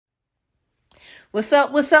What's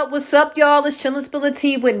up? What's up? What's up, y'all? It's Chillin' Spiller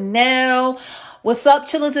Tea with Now. What's up,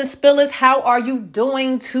 Chillins and Spillers? How are you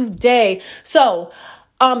doing today?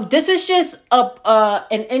 This is just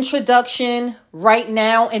an introduction right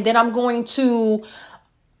now, and then I'm going to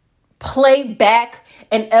play back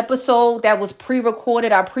an episode that was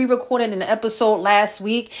pre-recorded. I pre-recorded an episode last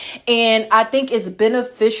week, and I think it's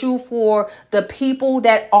beneficial for the people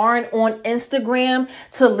that aren't on Instagram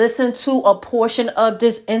to listen to a portion of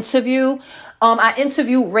this interview. I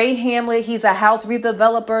interviewed Ray Hamlet. He's a house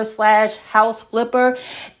redeveloper / house flipper,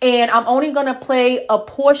 and I'm only gonna play a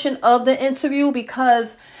portion of the interview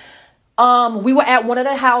because we were at one of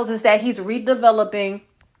the houses that he's redeveloping,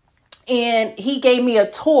 and he gave me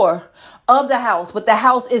a tour of the house, but the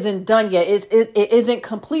house isn't done yet. It isn't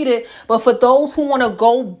completed. But for those who want to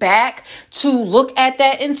go back to look at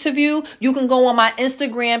that interview, you can go on my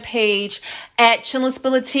Instagram page at Chillin'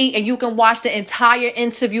 Spiller Tea, and you can watch the entire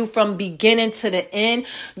interview from beginning to the end.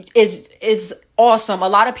 Is awesome. A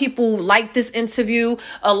lot of people like this interview.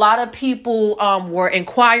 A lot of people were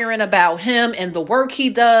inquiring about him and the work he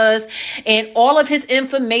does, and all of his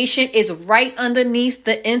information is right underneath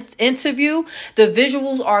the interview. The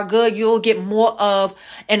visuals are good. You'll get more of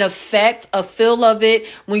an effect, a feel of it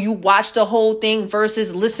when you watch the whole thing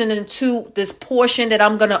versus listening to this portion that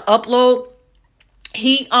I'm gonna upload.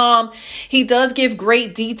 He does give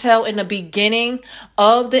great detail in the beginning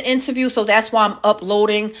of the interview, so that's why I'm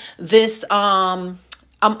uploading this. I'm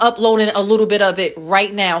uploading a little bit of it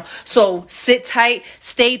right now. So sit tight,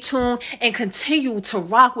 stay tuned, and continue to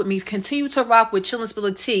rock with me. Continue to rock with Chillin'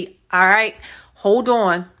 Spiller Tea. All right, hold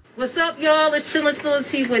on. What's up, y'all? It's Chillin' Spiller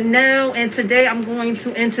Tea with Now, and today I'm going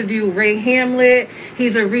to interview Ray Hamlet.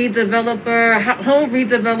 He's a redeveloper, home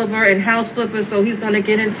redeveloper, and house flipper. So he's going to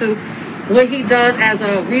get into what he does as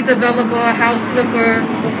a redeveloper, house flipper,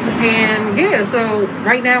 and yeah, so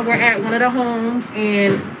right now we're at one of the homes,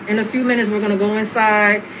 and in a few minutes we're going to go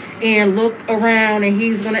inside and look around, and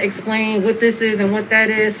he's going to explain what this is and what that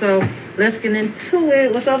is. So let's get into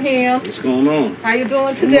it. What's up, Ham? What's going on? How you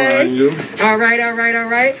doing today? How are you?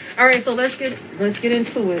 All right, so let's get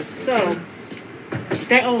into it. So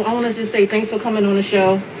I want to just say thanks for coming on the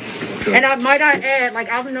show. Okay. And I might add, like,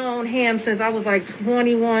 I've known him since I was like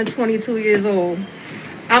 21, 22 years old.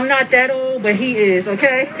 I'm not that old, but he is,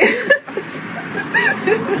 okay?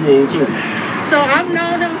 You old too. So I've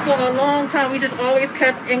known him for a long time. We just always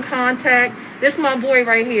kept in contact. This is my boy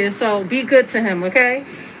right here, so be good to him, okay?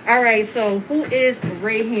 All right, so who is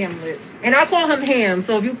Ray Hamlet? And I call him Ham,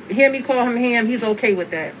 so if you hear me call him Ham, he's okay with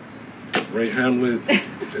that. Ray Hamlet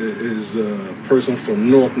is a person from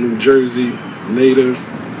Newark, New Jersey, native,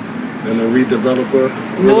 and a redeveloper.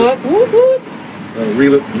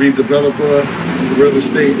 Redeveloper, real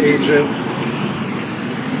estate agent,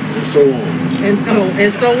 and so on.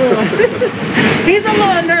 And so on. He's a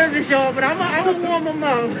little nervous, y'all, but I'm gonna warm him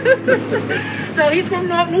up. So he's from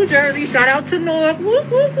Newark, New Jersey. Shout out to Newark. Whoop,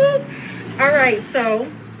 whoop, whoop. All right, so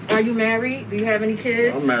are you married? Do you have any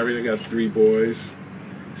kids? I'm married. I got 3 boys,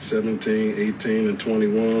 17, 18, and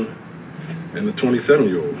 21, and a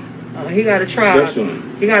 27-year-old. He got a tribe.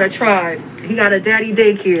 Stepson. He got a tribe. He got a daddy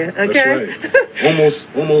daycare. Okay. That's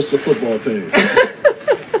right. Almost a football team.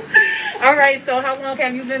 All right. So how long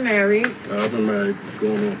have you been married? I've been married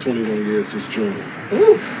going on 21 years this June.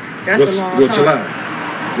 Ooh, that's a long time.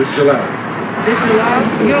 July. This July. This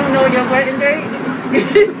July? You don't know your wedding date?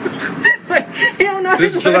 You don't know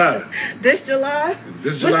this July. This July?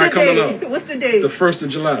 This July coming up. What's the date? The 1st of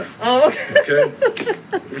July. Oh, okay.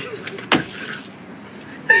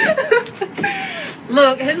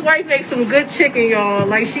 Look, his wife makes some good chicken, y'all.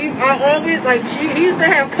 Like he used to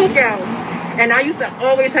have cookouts, and I used to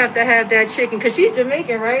always have to have that chicken because she's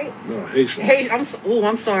Jamaican, right? No, Haitian. I'm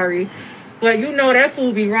sorry, but you know that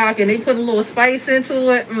food be rocking. They put a little spice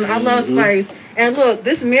into it. I love spice. And look,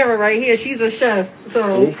 this Mira right here, she's a chef.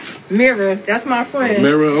 So Mira, that's my friend.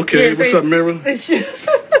 Mira, okay. Yeah, what's up, Mira?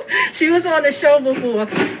 She was on the show before.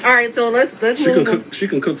 All right, so let's move. She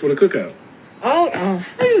can cook for the cookout. Oh,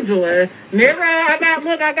 how you doing? Mira, I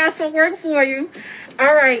got some work for you.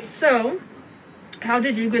 All right, so how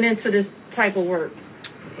did you get into this type of work?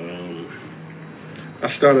 I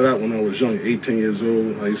started out when I was young, 18 years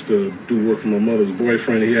old. I used to do work for my mother's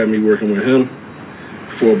boyfriend. He had me working with him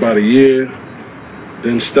for about a year,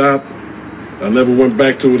 then stopped. I never went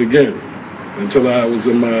back to it again until I was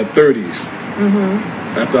in my 30s. Mm-hmm.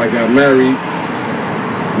 After I got married,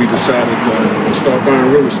 we decided to start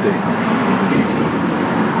buying real estate.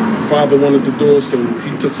 Father wanted to do it, so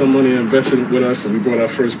he took some money and invested with us, and we bought our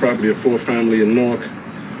first property, a 4-family in Newark.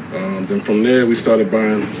 Then from there, we started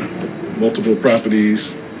buying multiple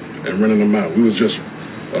properties and renting them out. We was just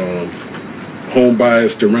home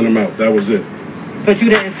buyers to rent them out. That was it. But you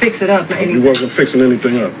didn't fix it up or anything. We wasn't fixing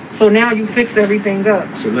anything up. So now you fixed everything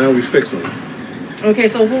up. So now we fixing it. Okay,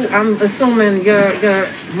 so I'm assuming your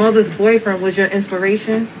mother's boyfriend was your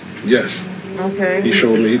inspiration? Yes. Okay. He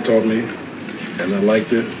showed me, he taught me, and I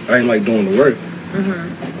liked it. I ain't like doing the work.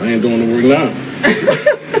 I ain't doing the work now.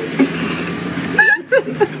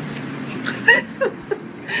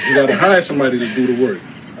 You gotta hire somebody to do the work.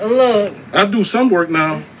 Look. I do some work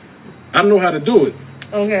now. I know how to do it.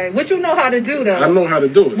 Okay. What you know how to do though? I know how to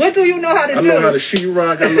do it. What do you know how to do? I know how to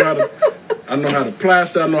sheetrock. I know how to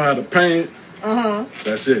plaster. I know how to paint.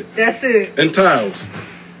 That's it. That's it. And tiles.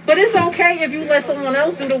 But it's okay if you let someone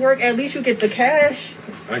else do the work. At least you get the cash.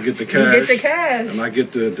 I get the cash. You get the cash. And I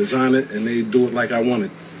get to design it, and they do it like I want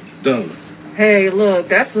it done. Hey, look,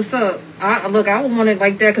 that's what's up. I would want it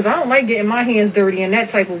like that because I don't like getting my hands dirty in that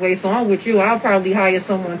type of way. So I'm with you. I'll probably hire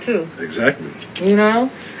someone too. Exactly. You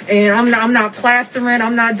know, and I'm not plastering.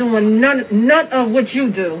 I'm not doing none of what you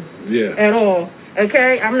do. Yeah. At all.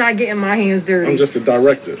 Okay, I'm not getting my hands dirty. I'm just a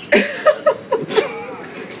director.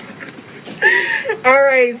 All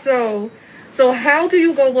right, so how do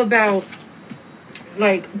you go about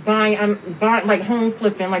like buying like home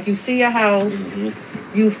flipping? Like you see a house,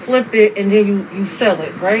 you flip it, and then you sell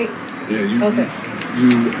it, right? Yeah.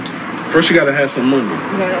 You first you gotta have some money.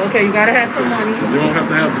 You gotta have some money. You don't have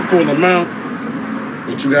to have the full amount,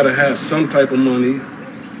 but you gotta have some type of money.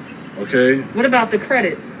 Okay. What about the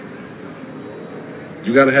credit?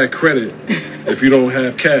 You gotta have credit if you don't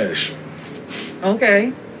have cash.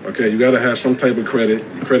 Okay. Okay, you gotta have some type of credit.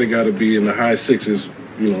 Your credit gotta be in the high sixes,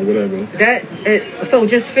 whatever. So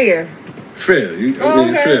just fair. Fair.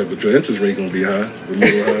 Fair, but your interest rate gonna be high, a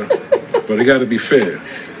little high. But it gotta be fair.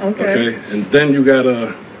 Okay. And then you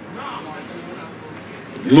gotta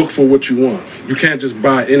look for what you want. You can't just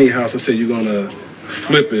buy any house and say you're gonna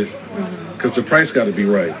flip it, because the price gotta be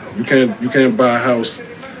right. You can't buy a house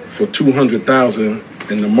for $200,000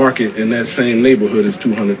 and the market in that same neighborhood is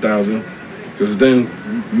 $200,000. Because then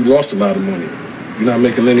you lost a lot of money. You're not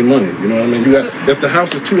making any money. You know what I mean? If the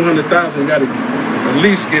house is $200,000, you got to at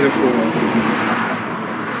least get it for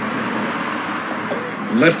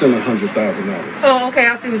less than $100,000. Oh, okay.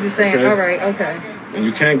 I see what you're saying. Okay? All right. Okay. And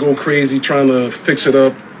you can't go crazy trying to fix it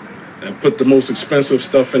up and put the most expensive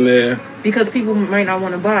stuff in there. Because people might not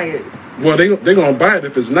want to buy it. Well, they're gonna buy it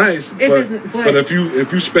if it's nice. But if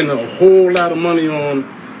you spend a whole lot of money on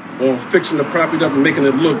fixing the property up and making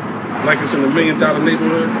it look like it's in $1 million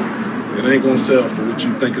neighborhood, it ain't gonna sell for what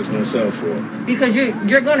you think it's gonna sell for. Because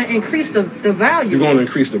you're gonna increase the value. You're gonna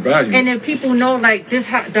increase the value. And if people know like the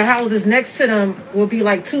houses next to them will be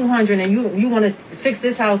like 200, and you want to fix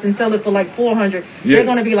this house and sell it for like 400, they're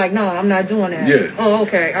gonna be like, no, I'm not doing that. Yeah. Oh,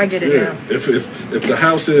 okay, I get it now. If the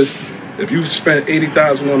house is, if you spent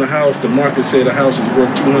 $80,000 on the house, the market say the house is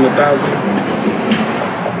worth $200,000.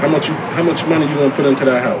 How much money you gonna put into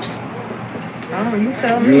that house? Oh, you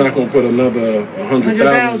tell me. You're not gonna put another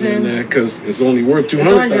 $100,000 in there because it's only worth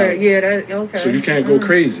 $200,000. Yeah, okay. So you can't go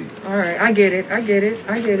crazy. All right, I get it.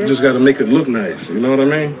 You just gotta make it look nice. You know what I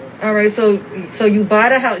mean? All right, so you buy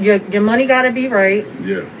the house. Your money gotta be right.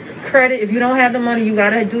 Yeah. Credit. If you don't have the money, you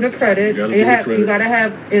gotta do the credit. You gotta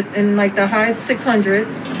have it in like the high 600s.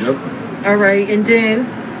 Yep. All right, and then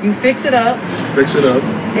you fix it up.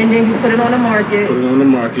 And then you put it on the market.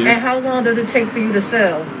 And how long does it take for you to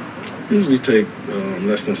sell? Usually take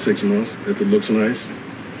less than 6 months if it looks nice.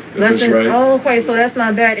 Right. Oh, okay, so that's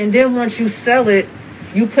not bad. And then once you sell it,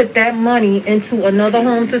 you put that money into another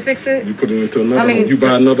home to fix it? You put it into another home. You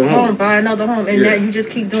buy another home. Buy another home. And that you just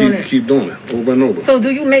keep doing it. Keep doing it over and over. So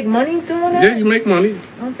do you make money doing that? Yeah, you make money.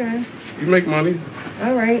 Okay. You make money.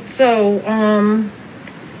 All right. So,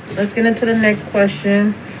 let's get into the next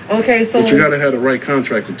question. Okay, so... But you got to have the right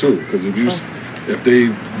contractor, too. Because if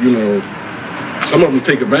they, some of them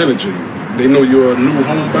take advantage of you. They know you're a new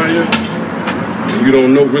home buyer, and you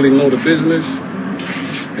don't really know the business,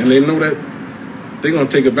 and they know that they're going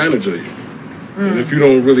to take advantage of you. And if you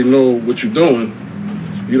don't really know what you're doing,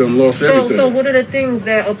 you done lost everything. So what are the things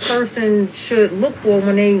that a person should look for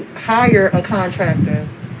when they hire a contractor?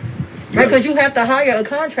 Right, because you have to hire a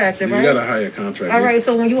contractor, right? You got to hire a contractor. All right,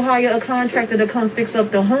 so when you hire a contractor to come fix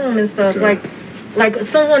up the home and stuff, like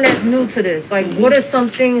someone that's new to this, like what are some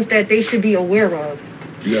things that they should be aware of?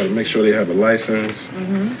 You got to make sure they have a license.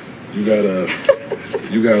 You got to...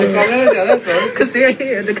 Because they're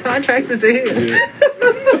here. The contractors are here. Yeah.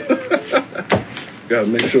 You got to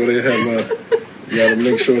make sure they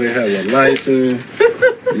have a license.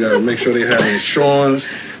 You got to make sure they have insurance.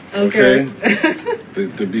 Okay.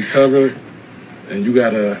 to be covered. And you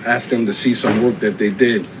got to ask them to see some work that they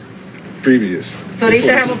did previous. So they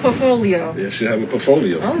should have a portfolio. They should have a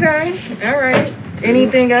portfolio. Okay. All right.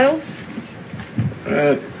 Anything else?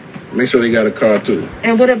 Make sure they got a car too.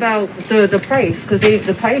 And what about the price? Because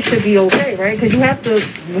the price should be okay, right? Because you have to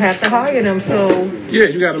hire them. So yeah,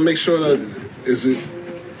 you got to make sure that if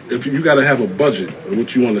you got to have a budget of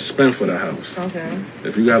what you want to spend for the house. Okay.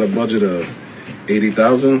 If you got a budget of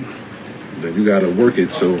 $80,000, then you got to work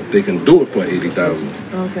it so they can do it for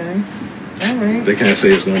 $80,000. Okay. All right. They can't say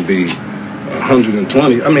it's going to be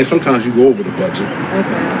 120. I mean, sometimes you go over the budget.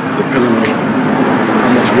 Okay. Depending on how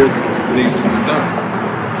much work needs to be done.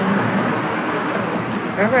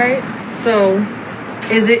 All right. So,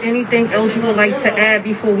 is there anything else you would like to add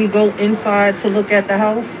before we go inside to look at the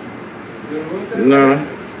house? No.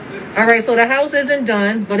 All right. So the house isn't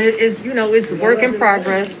done, but it is, it's work in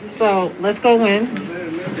progress. So let's go in.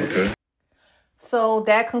 Okay. So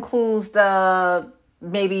that concludes the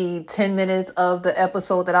maybe 10 minutes of the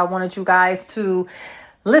episode that I wanted you guys to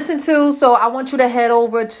listen to. So I want you to head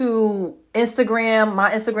over to Instagram, my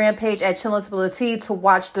Instagram page at Chillin'Ability to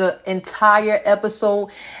watch the entire episode.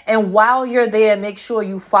 And while you're there, make sure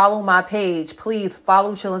you follow my page. Please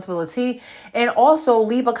follow Chillin'Ability and also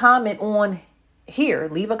leave a comment on here.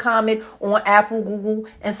 Leave a comment on Apple, Google,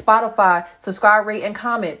 and Spotify. Subscribe, rate, and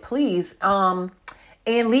comment, please.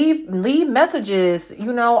 And leave messages.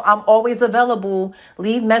 I'm always available.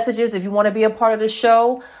 Leave messages if you want to be a part of the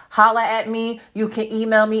show. Holla at me. You can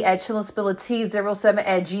email me at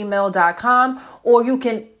chillin'ability07@gmail.com, or you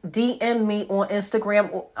can DM me on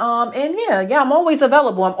Instagram. And I'm always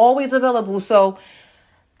available. So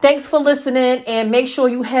thanks for listening, and make sure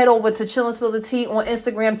you head over to Chillin'Ability on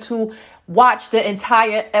Instagram to watch the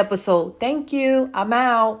entire episode. Thank you. I'm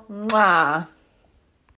out. Mwah.